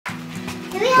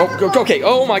Okay,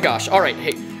 oh my gosh. All right,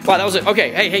 hey. Wow, that was it.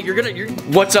 Okay, hey,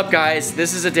 what's up, guys?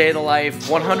 This is a day in the life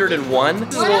 101. This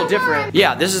is a little different.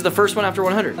 Yeah, this is the first one after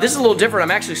 100. This is a little different.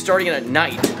 I'm actually starting it at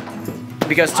night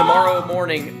because tomorrow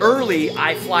morning, early,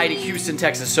 I fly to Houston,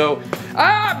 Texas. So,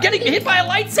 I'm getting hit by a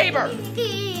lightsaber.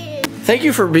 Thank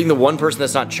you for being the one person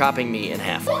that's not chopping me in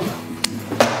half.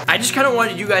 I just kind of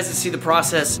wanted you guys to see the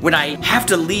process when I have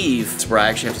to leave. It's where I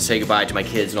actually have to say goodbye to my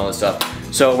kids and all this stuff.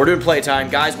 So we're doing playtime.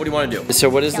 Guys, what do you want to do? So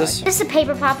what is this? This is a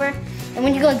paper popper. And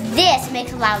when you go like this, it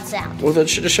makes a loud sound. Well, that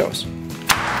should just show us.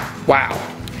 Wow.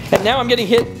 And now I'm getting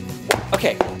hit.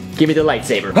 Okay, give me the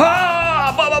lightsaber.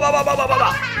 Ah! Bah, bah, bah, bah, bah, bah,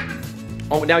 bah.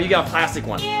 Oh, now you got a plastic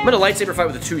one. I'm in a lightsaber fight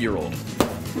with a 2-year-old.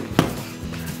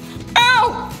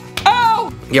 Ow!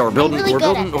 Ow! Yeah, we're building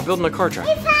a car track.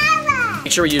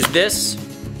 Make sure we use this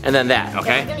and then that,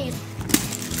 okay? I got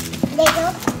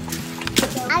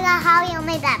a Hot Wheel in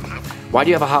my backpack. Why do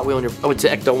you have a Hot Wheel in your, oh, it's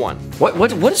an Ecto 1.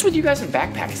 What is with you guys in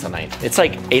backpacks tonight? It's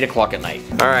like 8 o'clock at night.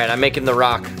 All right, I'm making the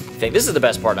rock thing. This is the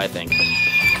best part, I think.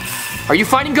 Are you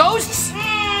finding ghosts?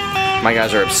 My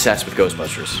guys are obsessed with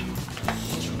Ghostbusters.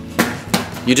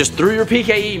 You just threw your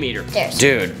PKE meter.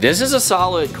 Dude, this is a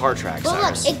solid car track,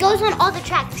 Cyrus. Look, it goes on all the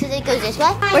tracks because it goes this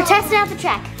way. We're testing out the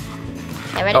track.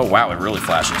 Okay, ready? Oh, wow, it really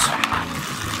flashes.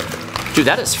 Dude,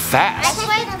 that is fast. That's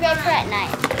why it's great for at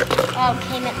night. Oh,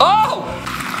 came in. Oh!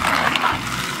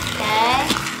 Okay.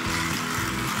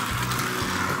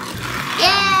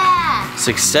 Yeah!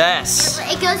 Success.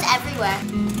 It goes everywhere.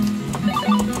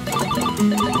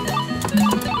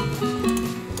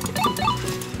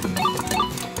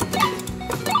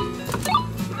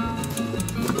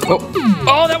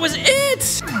 Oh, that was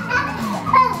it!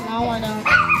 No, I don't.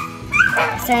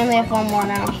 So I only have one more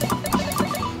now.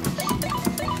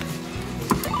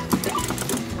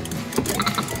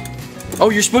 Oh,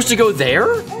 you're supposed to go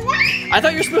there? I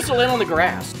thought you were supposed to land on the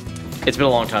grass. It's been a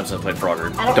long time since I played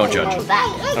Frogger. Don't judge.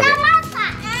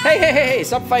 Okay. Hey,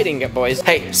 stop fighting, boys.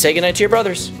 Hey, say goodnight to your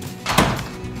brothers.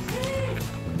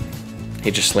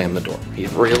 He just slammed the door.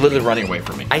 He's literally running away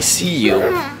from me. I see you.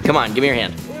 Come on, give me your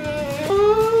hand.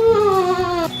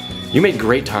 You made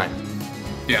great time.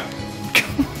 Yeah.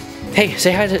 Hey,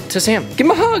 say hi to Sam. Give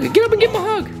him a hug. Get up and give him a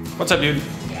hug. What's up, dude?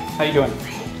 How you doing?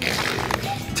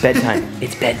 It's bedtime.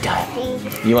 It's bedtime.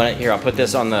 You want it? Here, I'll put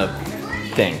this on the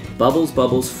thing. Bubbles,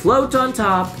 bubbles, float on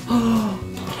top.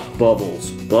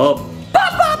 Bubbles, bubbles. Ba,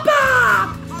 ba,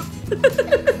 ba.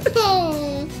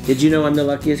 Did you know I'm the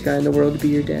luckiest guy in the world to be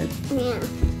your dad?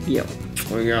 Yeah.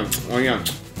 Oh yeah.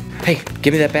 Hey,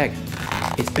 give me that bag.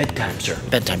 It's bedtime, sir.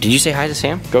 Bedtime. Did you say hi to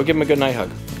Sam? Go give him a good night hug.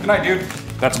 Good night, dude.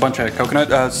 That's a bunch of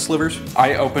coconut slivers.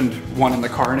 I opened one in the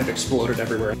car and it exploded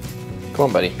everywhere. Come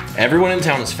on, buddy. Everyone in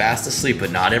town is fast asleep,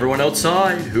 but not everyone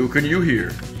outside. Who can you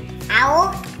hear?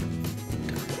 Owl.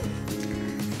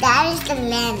 That is the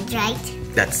lens, right?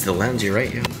 That's the lens, you're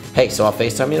right, yeah. Hey, so I'll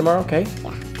FaceTime you tomorrow, okay?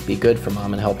 Yeah. Be good for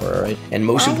mom and help her, all right? And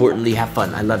most importantly, have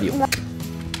fun. I love you.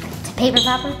 It's a paper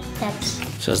popper. That's...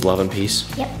 Says love and peace?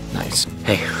 Yep. Nice.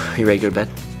 Hey, you ready to go to bed?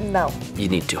 No. You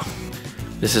need to.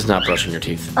 This is not brushing your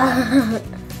teeth. I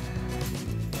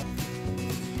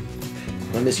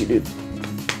miss you, dude.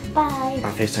 Bye.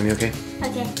 I'll FaceTime you, okay?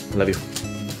 Okay. I love you.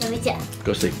 Love you too.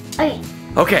 Go sleep. Okay.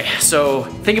 Okay, so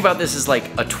think about this as like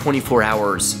a 24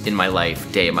 hours in my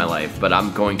life, day of my life, but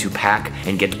I'm going to pack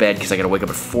and get to bed because I gotta wake up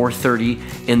at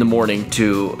 4:30 in the morning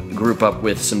to group up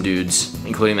with some dudes,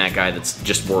 including that guy that's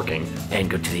just working, and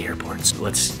go to the airport. So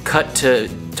let's cut to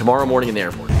tomorrow morning in the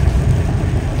airport.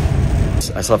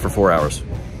 I slept for 4 hours.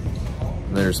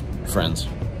 There's friends.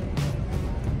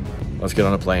 Let's get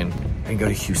on a plane and go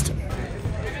to Houston.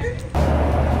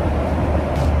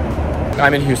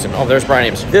 I'm in Houston. Oh, there's Brian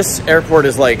Ames. This airport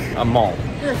is like a mall.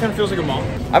 Yeah, it kind of feels like a mall.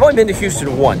 I've only been to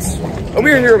Houston once. We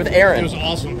were here with Aaron. It was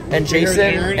awesome. And Jason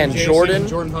and Jordan.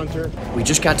 Jordan Hunter. We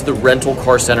just got to the rental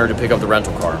car center to pick up the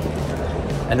rental car.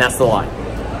 And that's the line.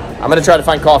 I'm gonna try to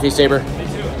find coffee, Saber. Me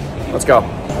too. Let's go.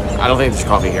 I don't think there's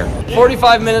coffee here.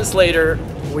 45 minutes later,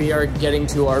 we are getting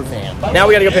to our van. Now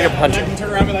we gotta go pick up Hunter.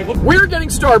 We're getting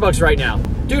Starbucks right now.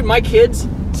 Dude, my kids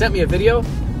sent me a video.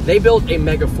 They built a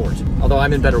mega fort, although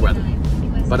I'm in better weather.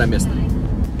 But I missed them.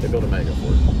 They built a mega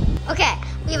fort. Okay,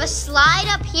 we have a slide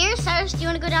up here. Cyrus, do you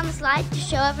want to go down the slide to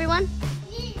show everyone?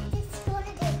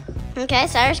 Okay,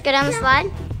 Cyrus, go down the slide.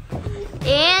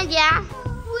 And yeah.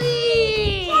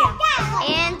 Whee!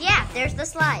 And yeah, there's the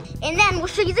slide. And then we'll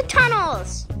show you the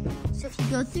tunnels. So if you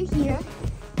go through here,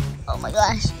 oh my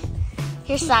gosh.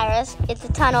 Here's Cyrus. It's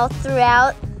a tunnel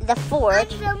throughout the fort.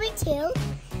 Me too.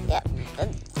 Yep.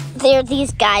 There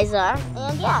these guys are.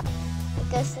 And yeah,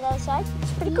 it goes to the other side.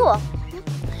 It's pretty cool.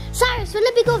 Cyrus,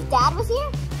 wouldn't it be cool if Dad was here?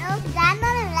 No, Dad's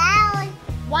not allowed.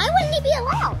 Why wouldn't he he be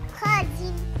allowed? Cause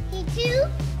he too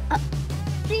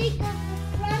big to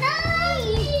run on.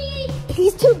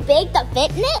 He's too big to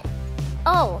fit in it?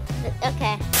 Oh,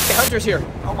 okay. Hey, Hunter's here.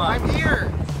 Oh my. I'm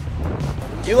here.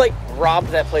 You like robbed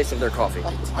that place of their coffee.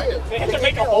 They have to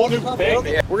make a whole new thing.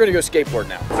 Yeah. We're gonna go skateboard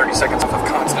now. 30 seconds of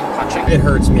constant punching. It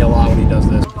hurts me a lot when he does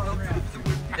this.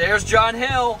 There's John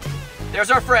Hill. There's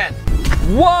our friend.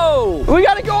 Whoa! We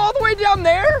gotta go all the way down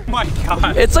there? Oh my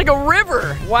God. It's like a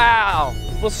river. Wow.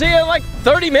 We'll see you in like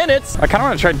 30 minutes. I kind of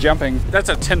want to try jumping. That's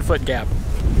a 10-foot gap.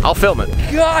 I'll film it.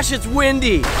 Gosh, it's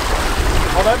windy.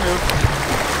 Oh, that moved.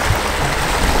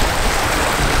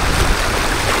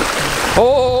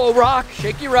 Oh, rock,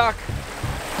 shaky rock.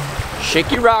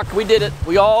 Shaky rock, we did it.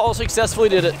 We all successfully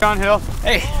did it. John Hill.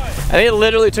 Hey, I think it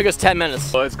literally took us 10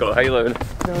 minutes. Let's go. How you living?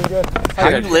 Doing good. How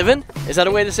you living? Is that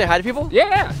a way to say hi to people?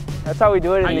 Yeah. That's how we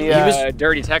do it in the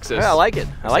dirty Texas. Yeah, I like it.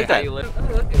 I like that.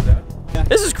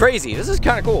 This is crazy. This is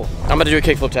kind of cool. I'm gonna do a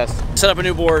kickflip test. Set up a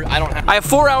new board. I have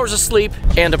 4 hours of sleep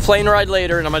and a plane ride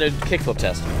later, and I'm gonna do a kickflip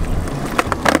test.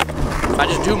 I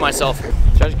just do myself.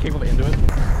 Should I just kickflip into it?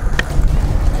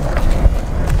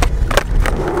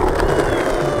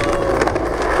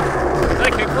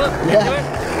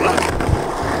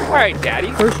 Yeah. All right,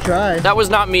 Daddy. First try. That was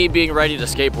not me being ready to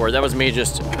skateboard. That was me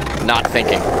just not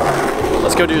thinking.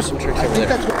 Let's go do some tricks over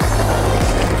there.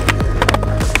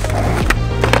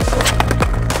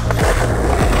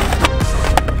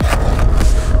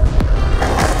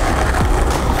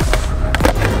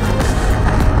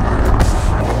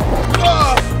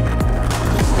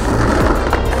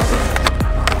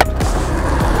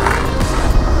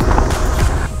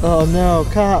 Oh no,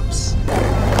 cops.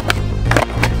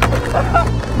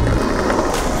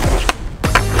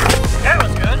 That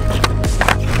was good.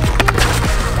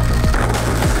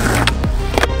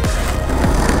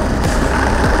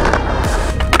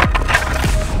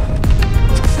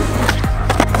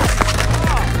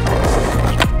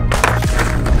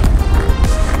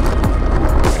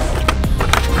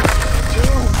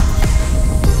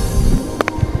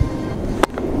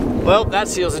 Well, that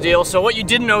seals the deal. So what you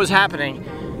didn't know was happening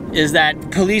is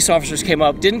that police officers came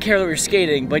up, didn't care that we were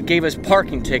skating, but gave us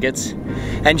parking tickets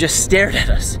and just stared at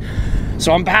us.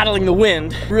 So I'm battling the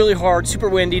wind really hard, super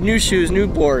windy, new shoes, new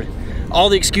board, all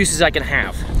the excuses I can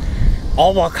have.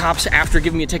 All while cops, after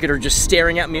giving me a ticket, are just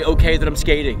staring at me okay that I'm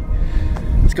skating.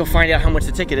 Let's go find out how much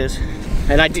the ticket is.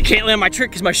 And I can't land my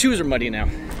trick because my shoes are muddy now.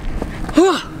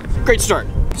 Great start.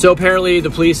 So apparently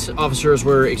the police officers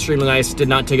were extremely nice, did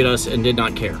not ticket us, and did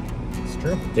not care.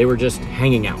 True. They were just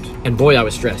hanging out. And boy, I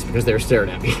was stressed because they were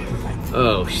staring at me.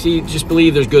 Oh, see, just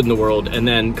believe there's good in the world and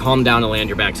then calm down and land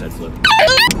your backside flip.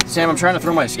 Sam, I'm trying to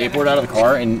throw my skateboard out of the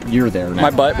car and you're there now.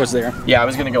 My butt was there. Yeah, I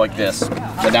was gonna go like this,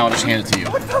 but now I'll just hand it to you.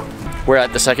 We're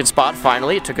at the second spot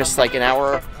finally. It took us like an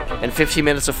hour and 15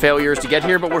 minutes of failures to get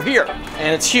here, but we're here.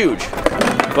 And it's huge,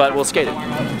 but we'll skate it.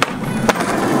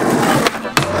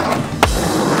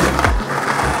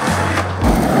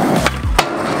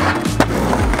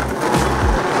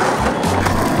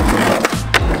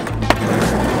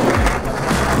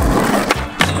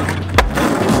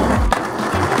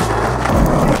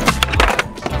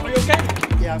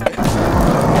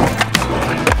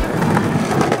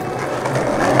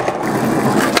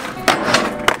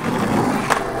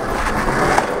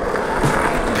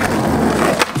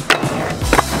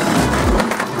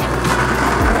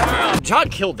 John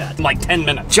killed that in like 10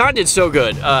 minutes. John did so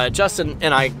good. Justin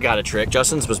and I got a trick.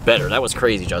 Justin's was better. That was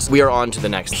crazy, Justin. We are on to the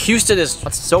next. Houston has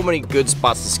so many good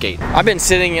spots to skate. I've been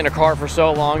sitting in a car for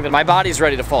so long that my body's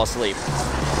ready to fall asleep.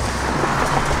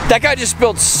 That guy just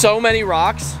spilled so many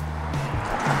rocks.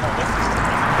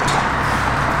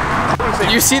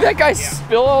 You see that guy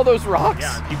spill all those rocks?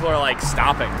 Yeah, people are like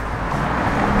stopping.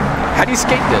 How do you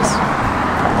skate this?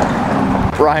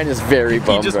 Brian is very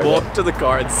bummed. He just walked to the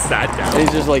car and sat down. And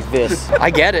he's just like this.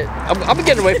 I get it. I'm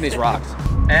getting away from these rocks.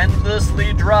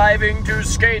 Endlessly driving to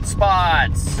skate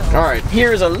spots. All right,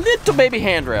 here's a little baby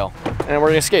handrail, and we're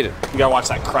gonna skate it. You gotta watch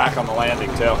that crack on the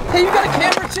landing too. Hey, you got a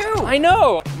camera too? I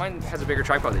know. Mine has a bigger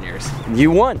tripod than yours.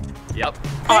 You won. Yep.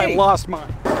 I lost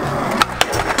mine.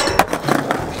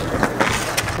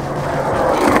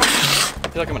 I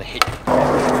feel like I'm gonna hit you.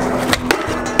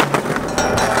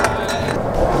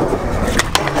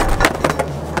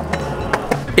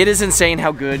 It is insane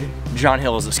how good John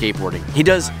Hill is at skateboarding. He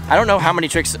does, I don't know how many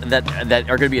tricks that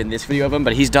are gonna be in this video of him,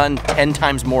 but he's done 10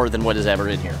 times more than what is ever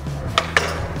in here.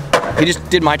 He just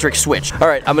did my trick switch. All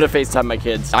right, I'm gonna FaceTime my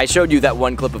kids. I showed you that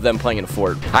one clip of them playing in a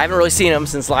fort. I haven't really seen them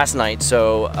since last night,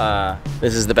 so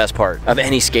this is the best part of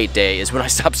any skate day is when I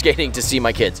stop skating to see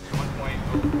my kids.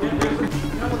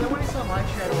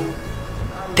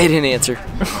 They didn't answer.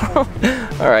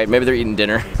 All right, maybe they're eating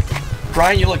dinner.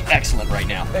 Brian, you look excellent right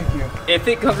now. Thank you. If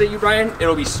it comes at you, Brian,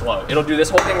 it'll be slow. It'll do this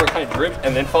whole thing where it kind of drips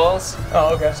and then falls.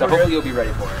 Oh, okay. So hopefully you'll be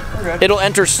ready for it. It'll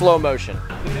enter slow motion.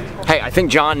 Hey, I think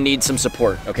John needs some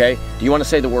support, okay? Do you want to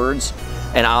say the words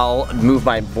and I'll move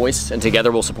my voice and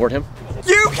together we'll support him?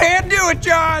 You can do it,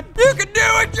 John! You can do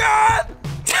it, John!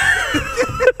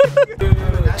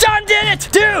 John did it!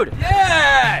 Dude!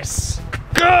 Yes!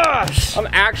 Gosh! I'm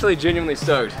actually genuinely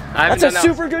stoked. That's a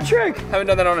super good trick. Haven't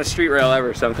done that on a street rail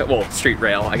ever, so well, street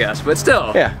rail, I guess, but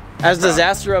still. Yeah. As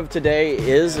disaster of today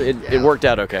is, it worked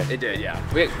out okay. It did, yeah.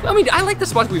 I mean, I like the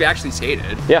spots we've actually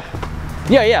skated. Yeah.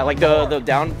 Yeah, like the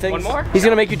down things. One more? He's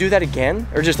gonna make you do that again?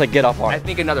 Or just like get up on I it?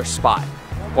 think another spot.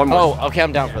 One more. Oh, okay,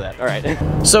 I'm down for that. All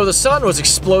right. So the sun was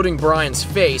exploding Brian's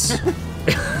face.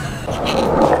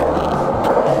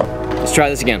 Let's try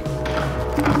this again.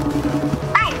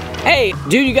 Hey,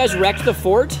 dude, you guys wrecked the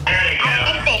fort?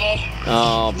 I did.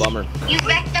 Oh, bummer. You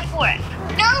wrecked the fort.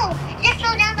 No, it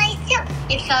fell down by itself.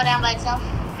 It fell down by itself.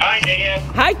 Hi, Dan.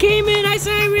 Hi, Cayman. Hi,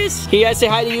 Cyrus. Can you guys say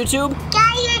hi to YouTube?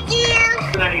 Hiya, dear.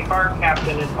 The car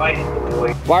captain invited the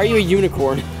boy. Why are you a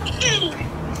unicorn?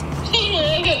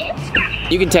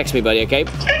 You can text me, buddy, okay?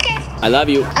 Okay. I love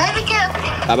you. I love you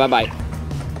too. Bye.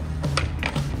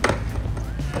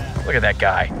 Look at that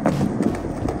guy.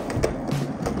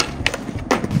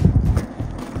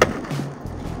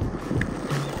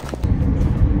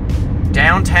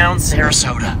 Downtown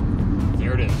Sarasota.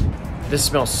 There it is. This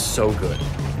smells so good.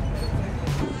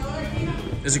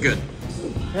 Is it good?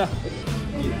 Yeah.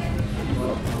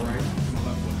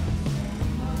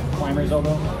 Climbers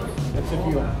elbow. That's if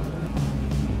you.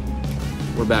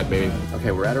 We're back, baby.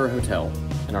 Okay, we're at our hotel,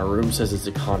 and our room says it's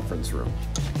a conference room.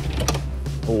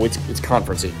 Oh, it's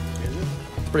conferencey. Is it?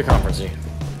 It's pretty conferencey.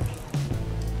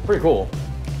 Pretty cool.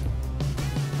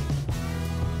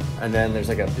 And then there's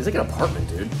like an apartment,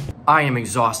 dude. I am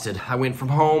exhausted. I went from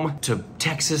home to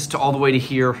Texas to all the way to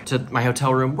here to my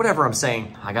hotel room, whatever I'm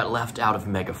saying. I got left out of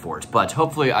Megafort, but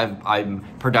hopefully I'm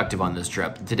productive on this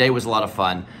trip. Today was a lot of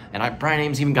fun, and Brian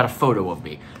Ames even got a photo of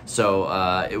me. So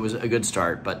it was a good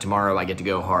start, but tomorrow I get to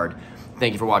go hard.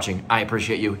 Thank you for watching. I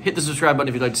appreciate you. Hit the subscribe button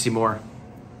if you'd like to see more.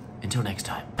 Until next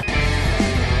time.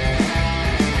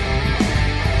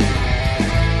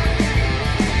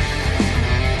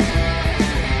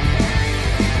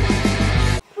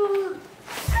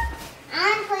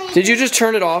 Did you just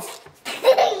turn it off?